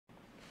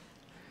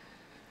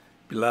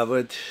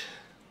Beloved,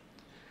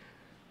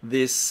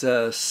 this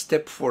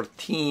step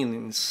 14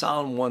 in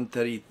Psalm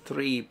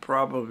 133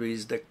 probably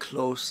is the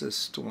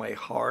closest to my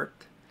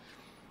heart.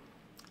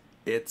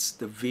 It's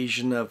the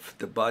vision of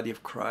the body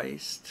of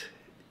Christ.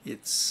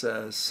 It's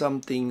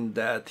something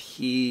that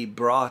He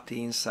brought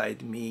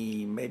inside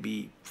me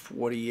maybe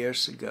 40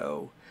 years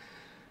ago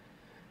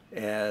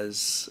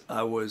as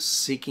I was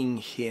seeking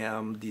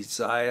Him,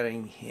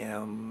 desiring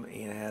Him,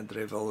 and had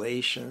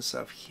revelations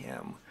of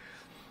Him.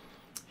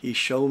 He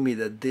showed me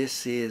that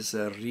this is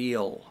a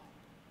real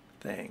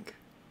thing.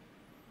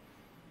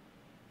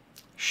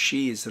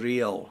 She is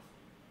real.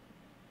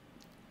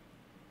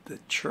 The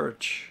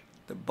church,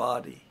 the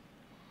body,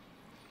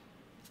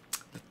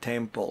 the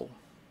temple,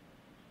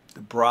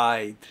 the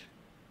bride,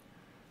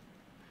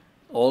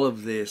 all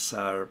of these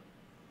are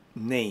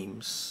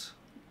names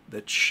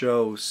that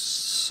show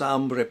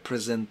some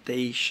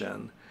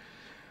representation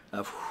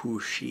of who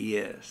she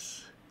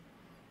is.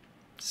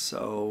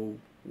 So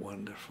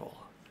wonderful.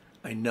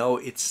 I know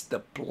it's the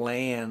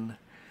plan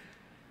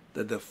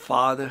that the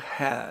Father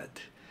had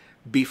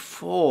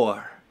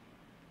before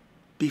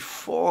the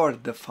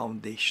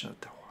foundation of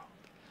the world.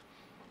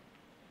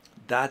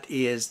 That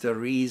is the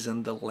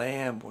reason the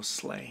Lamb was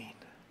slain.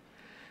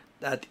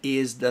 That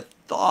is the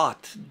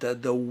thought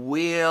that the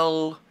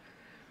will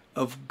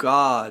of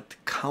God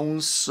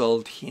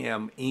counseled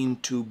Him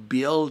into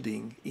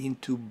building,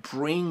 into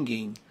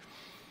bringing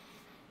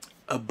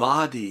a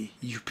body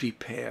you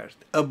prepared,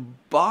 a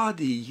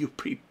body you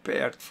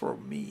prepared for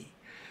me.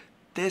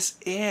 This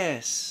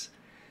is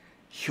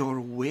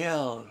your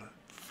will,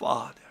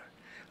 Father,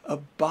 a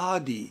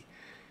body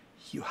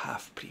you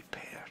have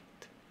prepared.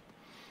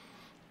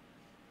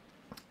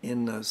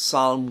 In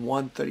Psalm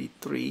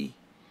 133,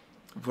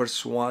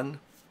 verse 1,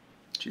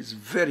 which is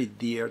very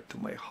dear to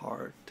my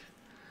heart,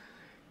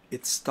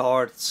 it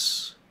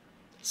starts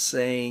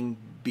saying,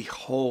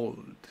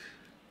 "Behold,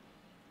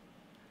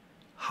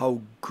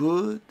 how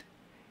good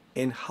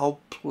and how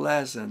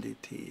pleasant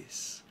it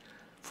is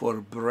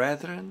for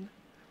brethren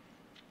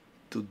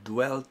to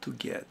dwell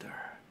together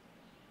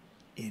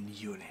in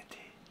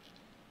unity."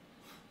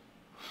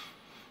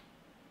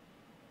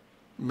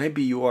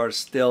 Maybe you are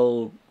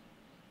still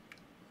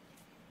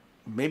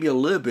maybe a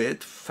little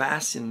bit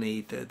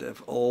fascinated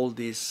of all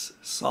these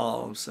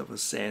psalms of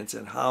ascents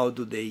and how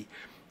do they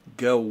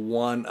go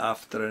one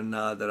after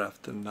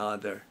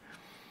another.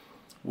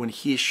 When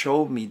He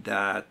showed me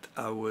that,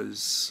 I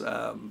was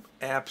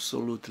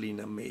absolutely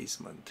in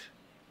amazement.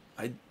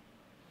 I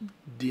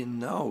didn't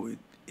know,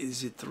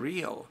 is it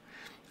real?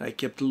 I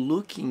kept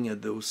looking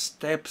at those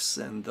steps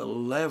and the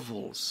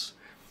levels.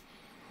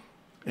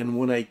 And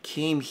when I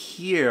came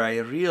here, I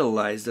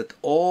realized that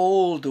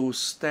all those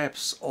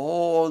steps,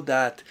 all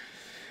that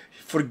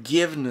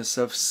forgiveness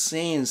of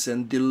sins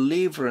and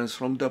deliverance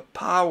from the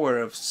power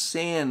of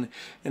sin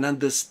and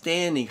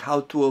understanding how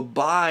to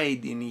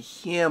abide in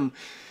Him,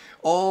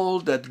 all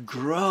that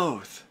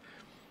growth,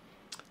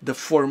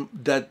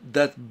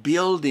 that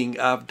building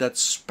of that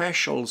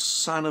special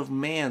Son of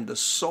Man, the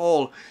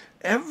soul,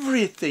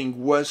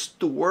 everything was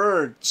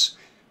towards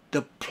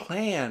the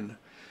plan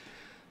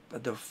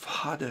that the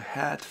Father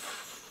had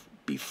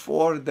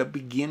before the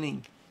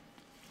beginning,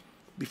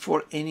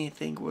 before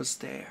anything was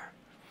there.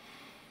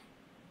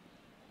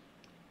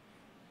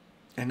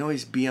 I know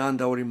it's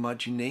beyond our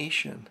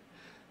imagination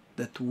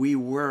that we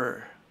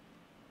were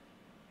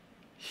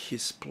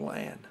His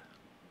plan.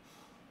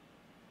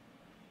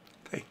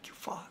 Thank you,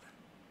 Father.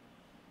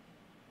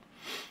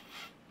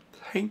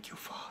 Thank you,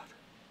 Father.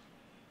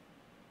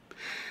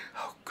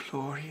 How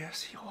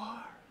glorious You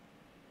are.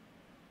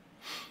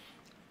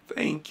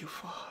 Thank you,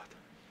 Father.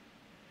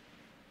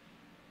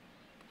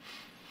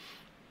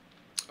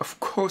 Of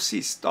course,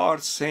 He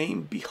starts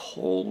saying,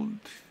 "Behold."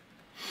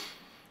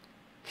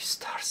 He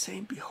starts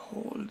saying,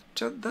 "Behold."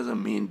 Just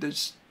doesn't mean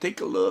just take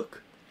a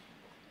look.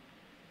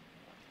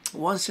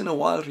 Once in a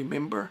while,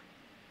 remember,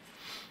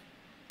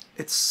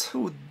 it's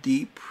so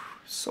deep,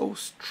 so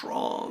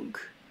strong.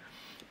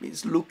 It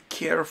means look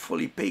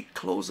carefully, pay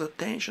close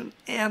attention,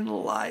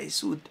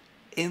 analyze with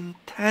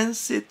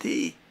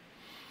intensity,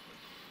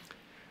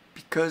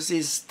 because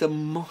it's the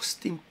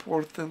most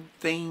important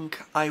thing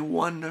I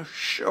want to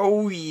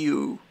show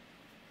you.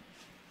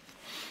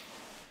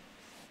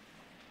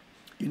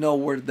 You know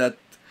where that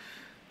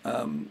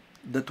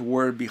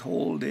word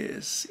 "behold"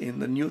 is in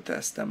the New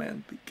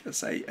Testament,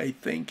 because I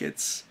think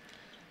it's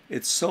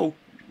so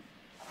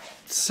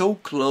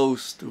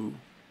close to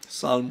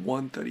Psalm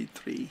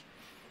 133.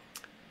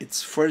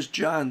 It's 1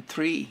 John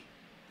 3,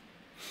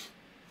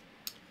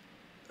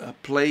 a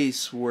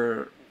place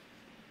where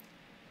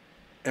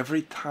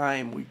every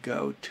time we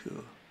go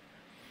to,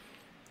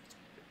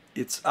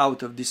 it's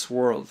out of this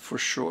world for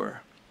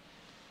sure.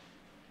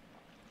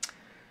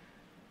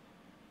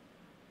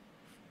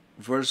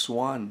 Verse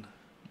 1,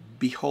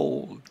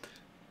 "Behold."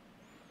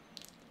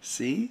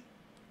 See?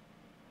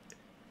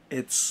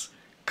 It's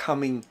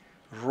coming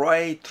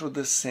right through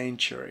the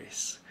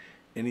centuries,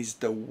 and it's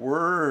the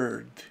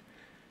word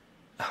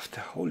of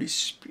the Holy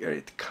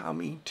Spirit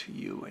coming to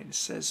you and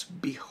says,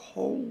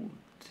 behold,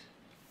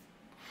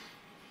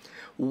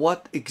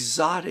 what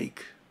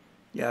exotic,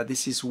 yeah,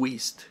 this is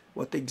West,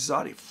 what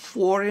exotic,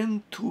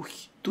 foreign to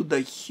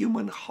the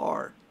human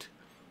heart,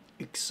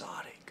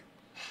 exotic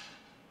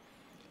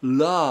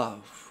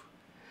love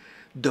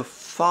the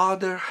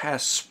Father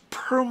has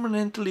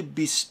permanently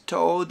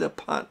bestowed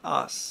upon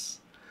us,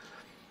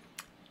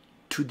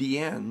 to the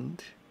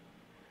end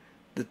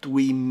that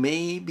we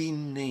may be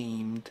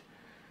named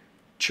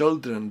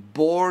children,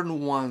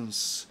 born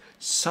once,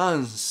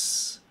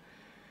 sons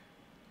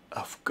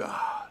of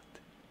God.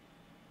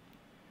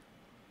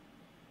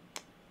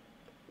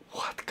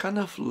 What kind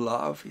of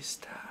love is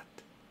that?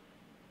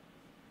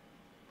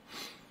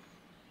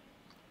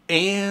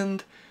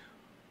 And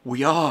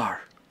we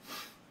are.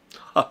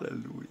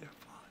 Hallelujah.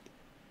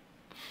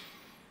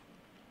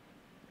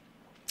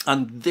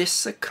 On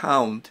this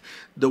account,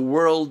 the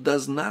world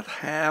does not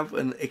have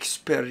an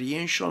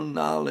experiential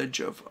knowledge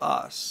of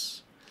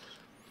us.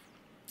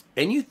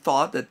 And you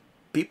thought that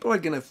people are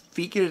going to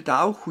figure it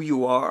out who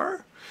you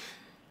are?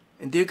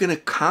 And they're going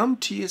to come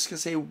to you and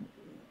say,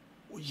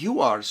 you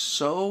are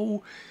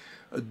so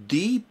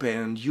deep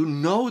and you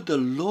know the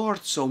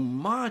Lord so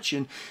much,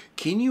 and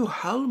can you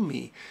help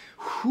me?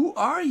 Who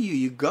are you?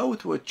 You go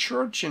to a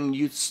church and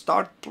you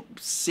start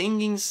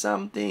singing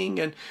something,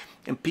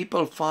 and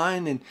people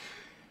find and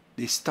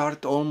they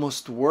start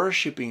almost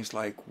worshiping. It's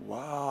like,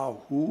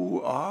 wow,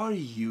 who are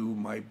you,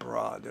 my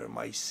brother,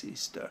 my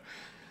sister?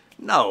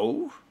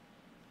 No,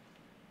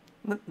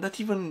 not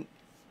even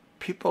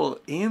people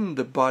in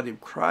the body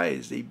of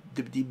Christ. They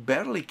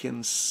barely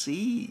can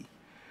see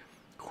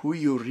who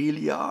you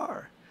really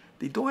are.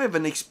 They don't have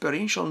an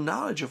experiential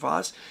knowledge of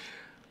us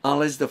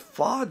unless the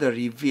Father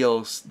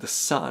reveals the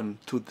Son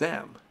to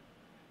them.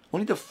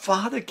 Only the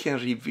Father can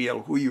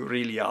reveal who you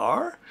really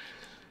are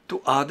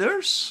to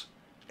others.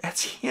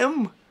 That's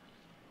Him.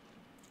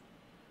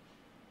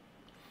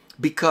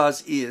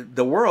 Because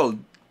the world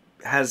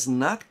has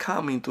not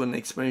come into an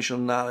experiential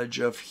knowledge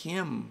of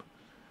Him.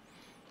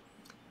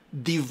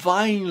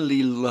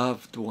 Divinely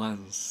loved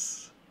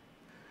ones,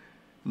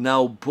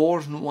 now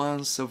born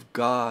ones of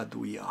God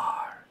we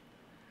are,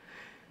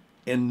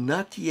 and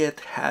not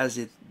yet has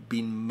it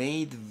been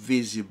made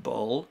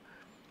visible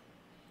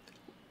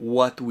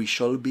what we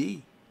shall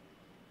be.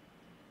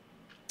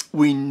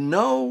 We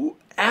know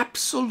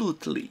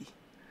absolutely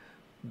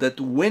that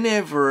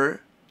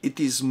whenever it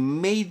is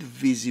made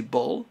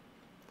visible,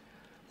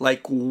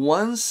 like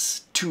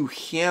once to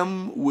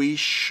Him we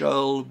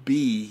shall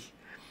be,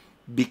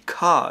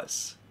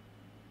 because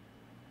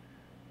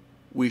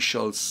we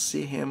shall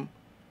see Him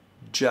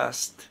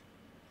just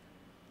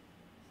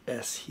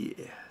as He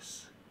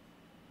is.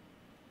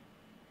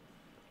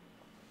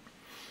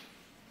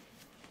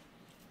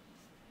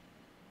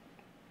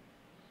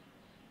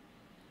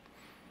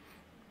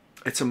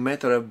 It's a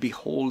matter of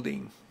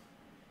beholding.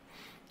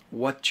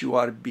 What you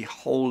are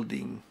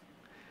beholding,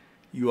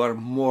 you are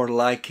more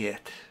like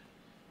it.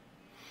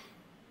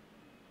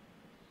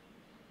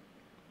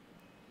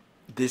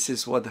 This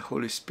is what the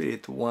Holy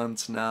Spirit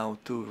wants now,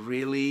 to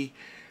really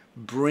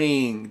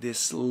bring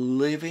this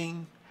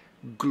living,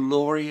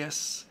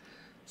 glorious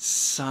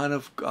Son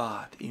of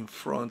God in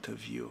front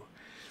of you.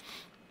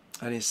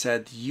 And He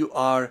said, you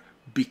are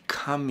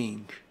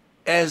becoming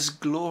as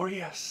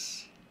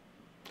glorious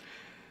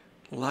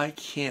like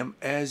Him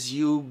as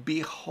you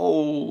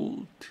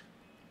behold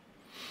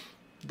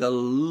the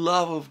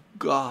love of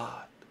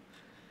God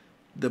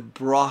that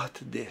brought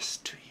this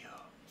to you,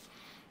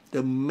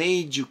 that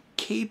made you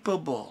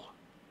capable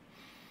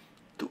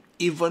to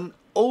even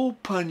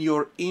open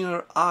your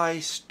inner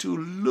eyes to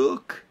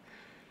look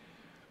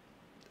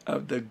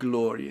of the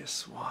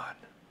glorious one.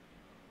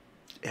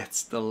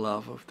 It's the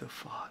love of the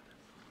Father.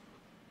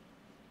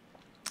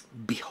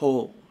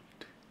 Behold.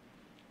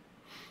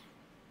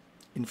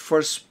 In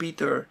 1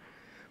 Peter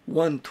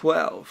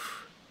 1:12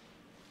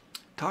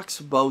 talks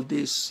about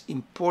this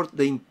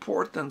the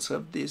importance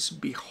of this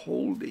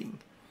beholding.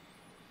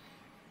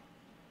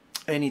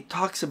 And he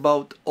talks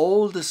about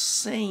all the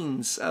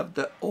saints of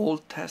the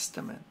Old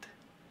Testament.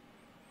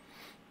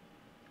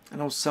 I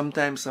know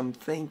sometimes I'm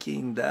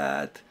thinking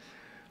that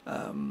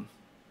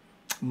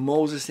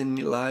Moses and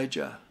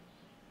Elijah,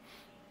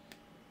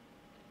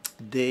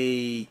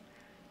 they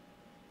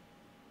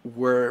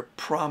were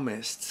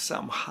promised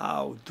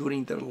somehow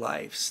during their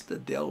lives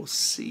that they'll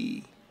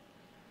see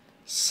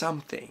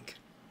something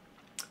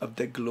of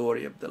the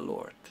glory of the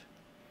Lord.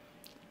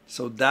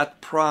 So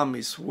that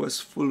promise was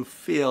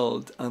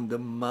fulfilled on the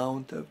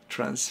Mount of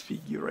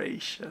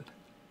Transfiguration.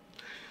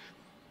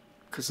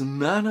 Because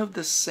none of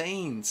the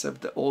saints of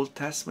the Old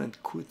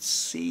Testament could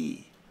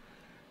see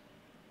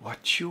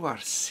what you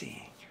are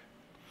seeing.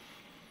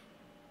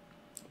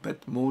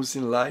 But Moses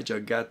and Elijah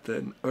got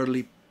an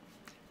early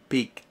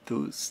peek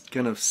to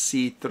kind of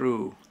see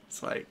through.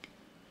 It's like,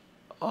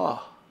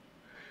 oh,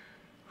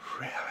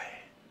 really?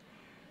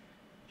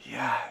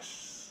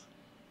 Yes.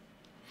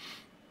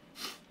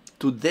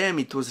 To them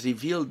it was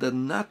revealed that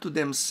not to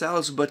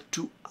themselves but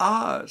to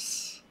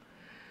us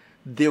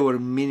they were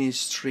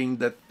ministering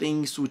the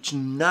things which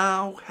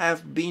now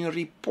have been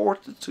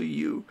reported to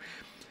you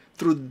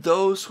through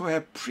those who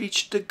have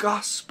preached the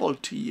gospel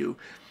to you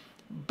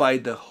by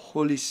the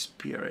Holy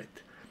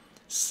Spirit,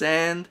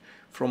 sent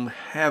from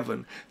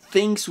heaven,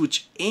 things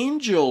which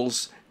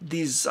angels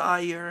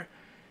desire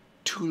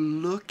to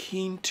look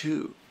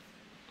into.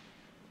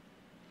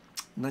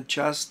 Not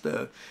just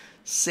the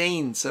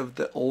saints of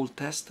the Old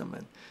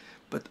Testament,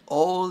 but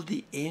all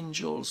the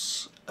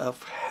angels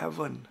of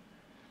heaven.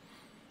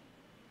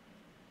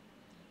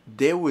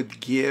 They would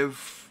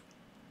give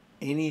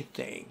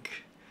anything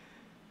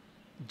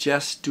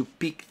just to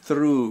peek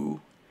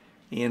through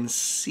and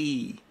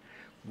see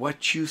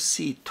what you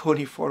see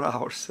 24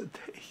 hours a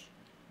day.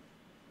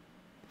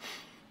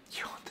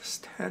 You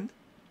understand?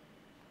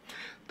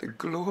 The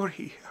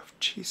glory of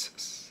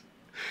Jesus,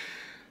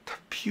 the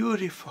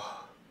beautiful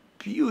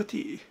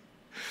beauty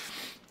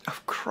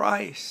of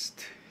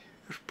Christ,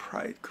 your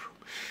bridegroom,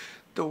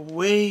 the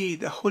way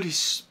the Holy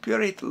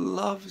Spirit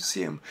loves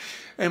him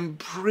and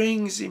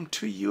brings him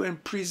to you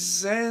and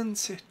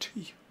presents it to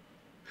you.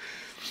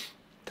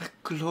 The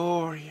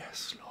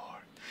glorious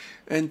Lord.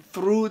 And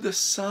through the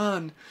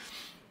Son,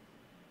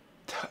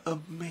 the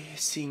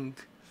amazing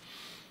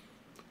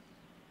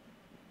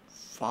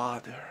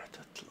Father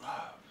that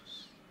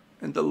loves,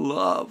 and the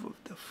love of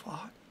the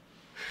Father.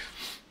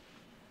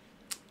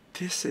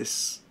 This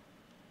is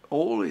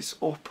always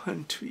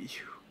open to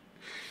you.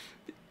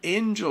 The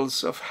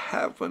angels of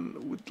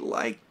heaven would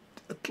like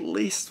at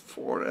least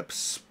for a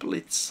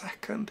split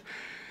second,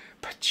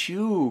 but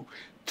you,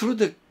 through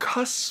the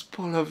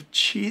gospel of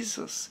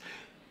Jesus,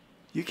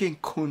 you can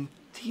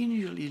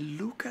continually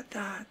look at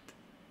that.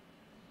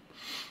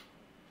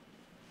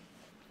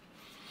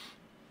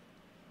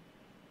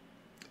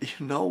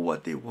 You know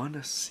what they want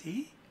to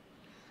see?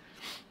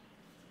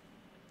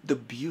 The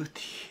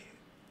beauty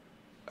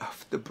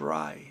of the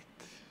bride,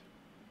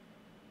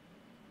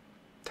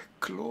 the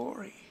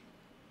glory,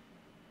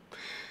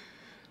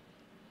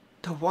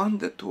 the one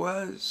that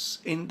was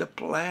in the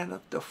plan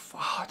of the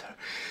Father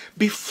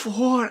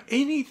before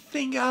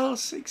anything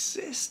else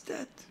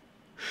existed.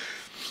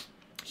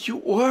 You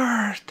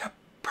were the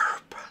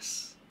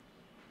purpose.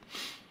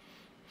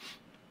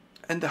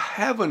 And the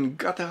heaven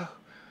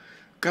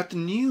got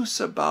news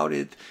about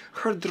it,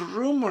 heard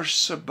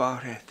rumors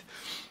about it.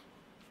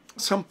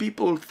 Some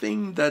people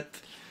think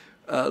that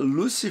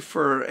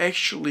Lucifer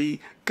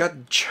actually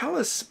got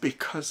jealous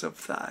because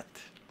of that.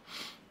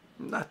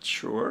 I'm not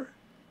sure.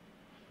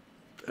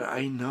 But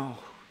I know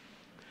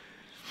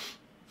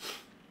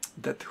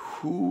that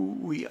who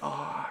we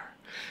are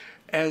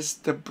as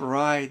the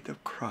bride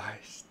of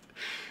Christ,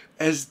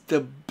 as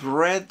the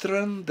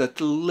brethren that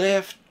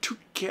live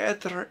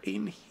together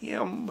in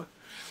Him,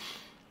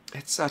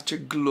 it's such a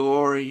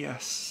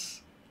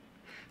glorious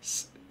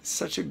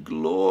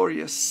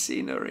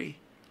scenery.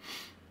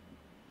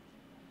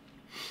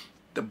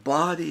 The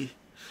body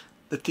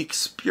that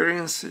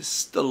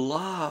experiences the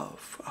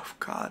love of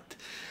God,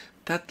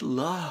 that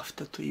love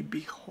that we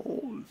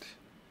behold.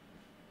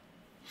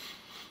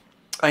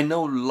 I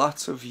know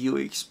lots of you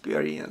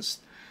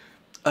experienced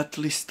at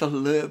least a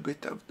little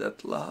bit of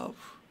that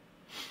love.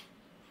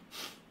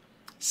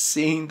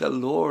 Seeing the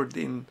Lord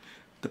in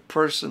the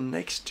person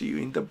next to you,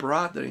 in the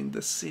brother, in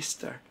the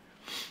sister.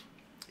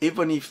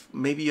 Even if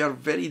maybe you are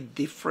very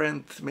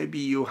different, maybe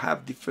you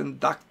have different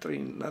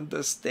doctrine,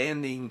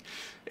 understanding,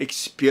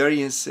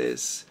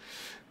 experiences,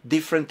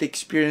 different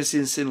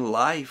experiences in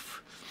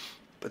life,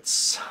 but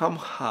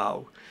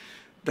somehow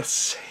the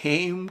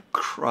same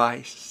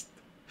Christ,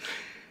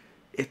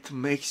 it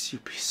makes you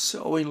be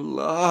so in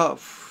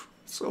love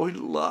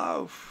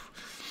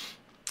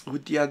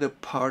with the other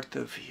part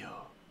of you.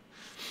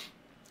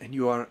 And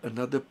you are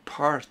another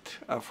part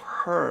of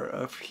her,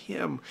 of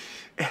him.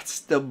 It's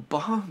the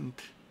bond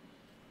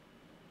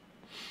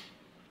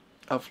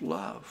of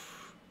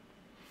love.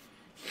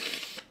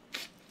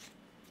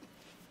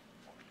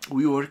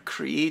 We were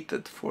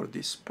created for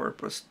this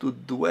purpose, to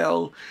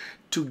dwell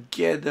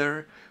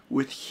together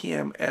with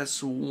him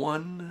as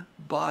one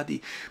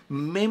body,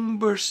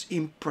 members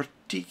in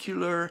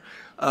particular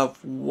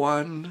of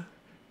one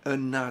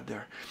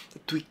another.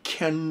 That we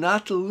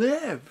cannot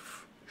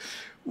live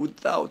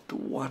without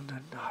one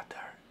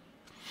another.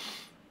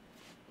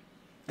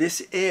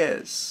 This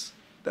is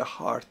the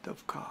heart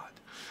of God.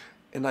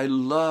 And I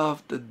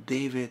love that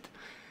David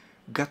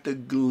got a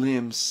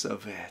glimpse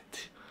of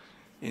it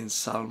in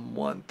Psalm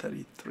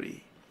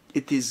 133.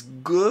 It is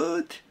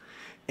good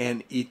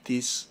and it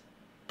is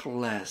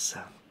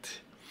pleasant.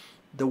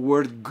 The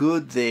word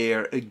good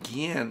there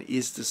again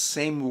is the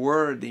same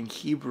word in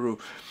Hebrew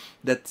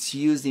that's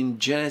used in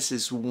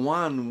Genesis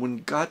 1 when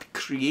God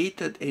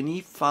created and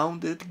He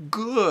found it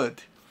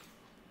good.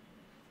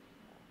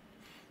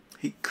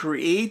 He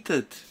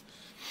created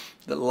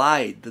the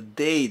light, the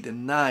day, the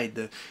night,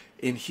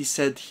 and He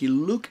said He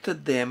looked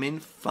at them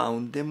and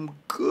found them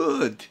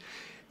good.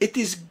 It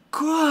is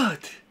good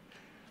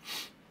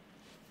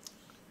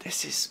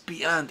This is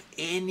beyond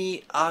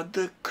any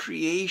other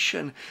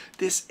creation.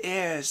 This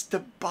is the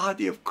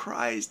body of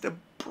Christ, the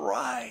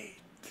bride.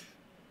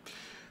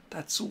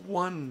 That's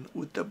one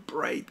with the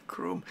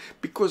bridegroom,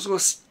 because it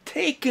was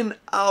taken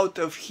out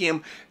of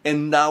him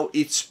and now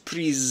it's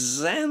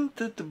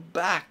presented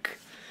back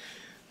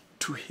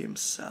to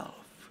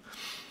himself.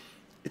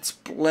 It's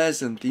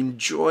pleasant,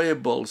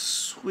 enjoyable,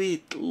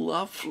 sweet,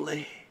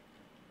 lovely.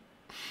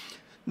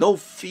 No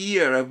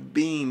fear of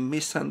being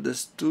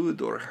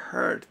misunderstood or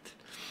hurt.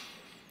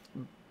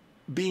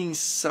 Being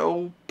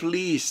so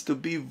pleased to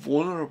be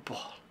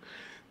vulnerable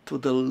to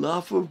the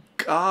love of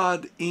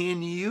God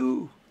in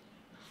you.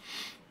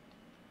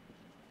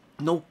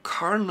 No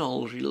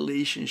carnal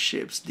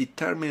relationships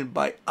determined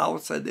by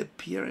outside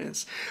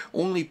appearance.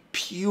 Only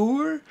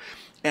pure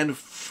and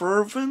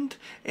fervent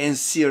and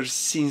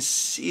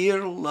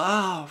sincere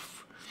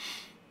love.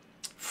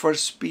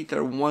 1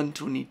 Peter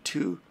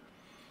 1:22.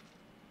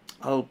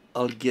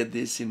 I'll get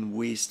this in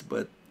West,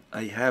 but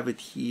I have it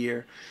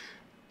here.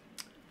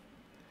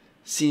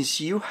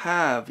 Since you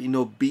have, in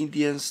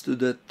obedience to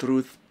the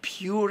truth,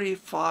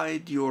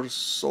 purified your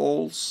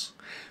souls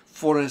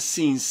for a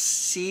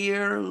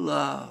sincere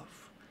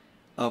love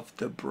of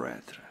the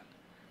brethren,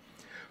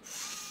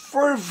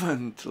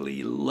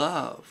 fervently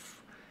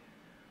love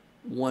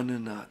one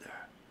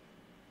another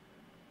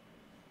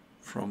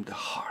from the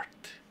heart.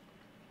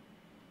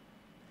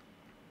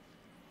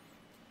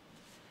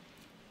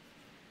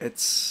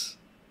 It's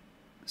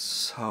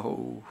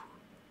so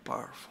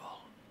powerful.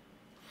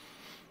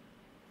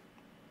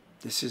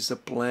 This is the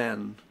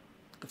plan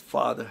the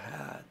Father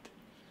had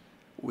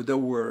with the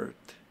Word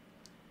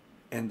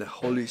and the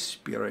Holy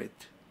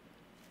Spirit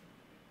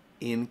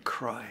in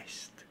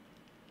Christ,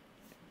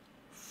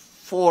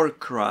 for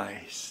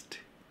Christ,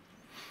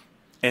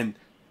 and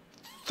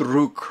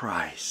through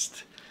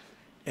Christ.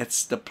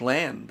 It's the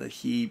plan that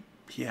He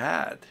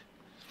had.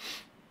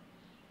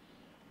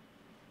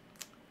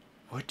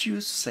 What do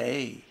you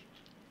say?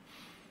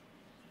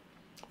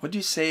 What do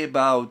you say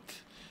about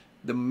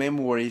the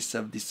memories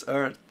of this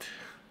earth?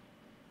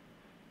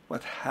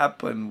 What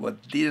happened,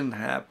 what didn't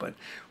happen,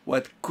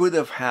 what could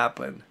have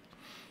happened?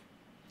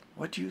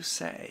 What do you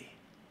say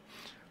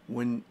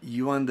when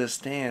you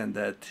understand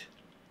that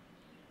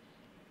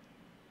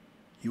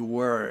you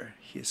were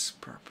His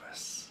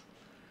purpose?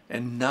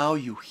 And now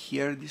you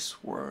hear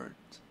this word,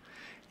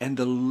 and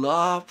the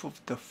love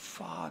of the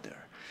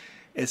Father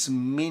is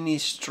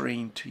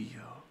ministering to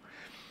you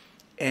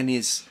and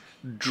is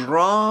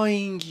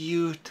drawing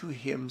you to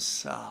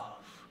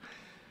Himself.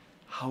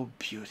 How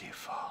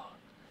beautiful.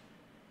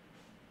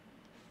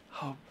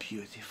 How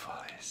beautiful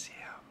is Him.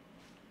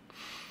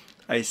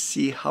 I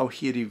see how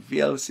He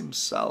reveals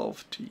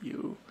Himself to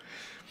you,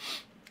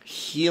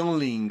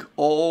 healing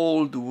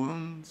old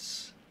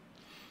wounds,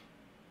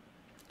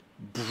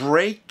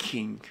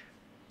 breaking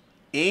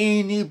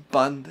any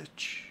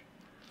bondage,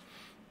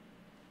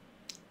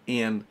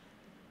 and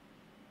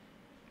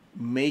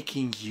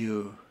making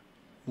you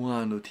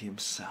one with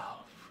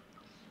Himself.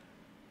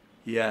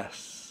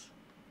 Yes,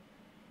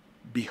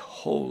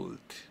 behold,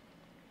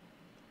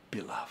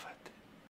 beloved.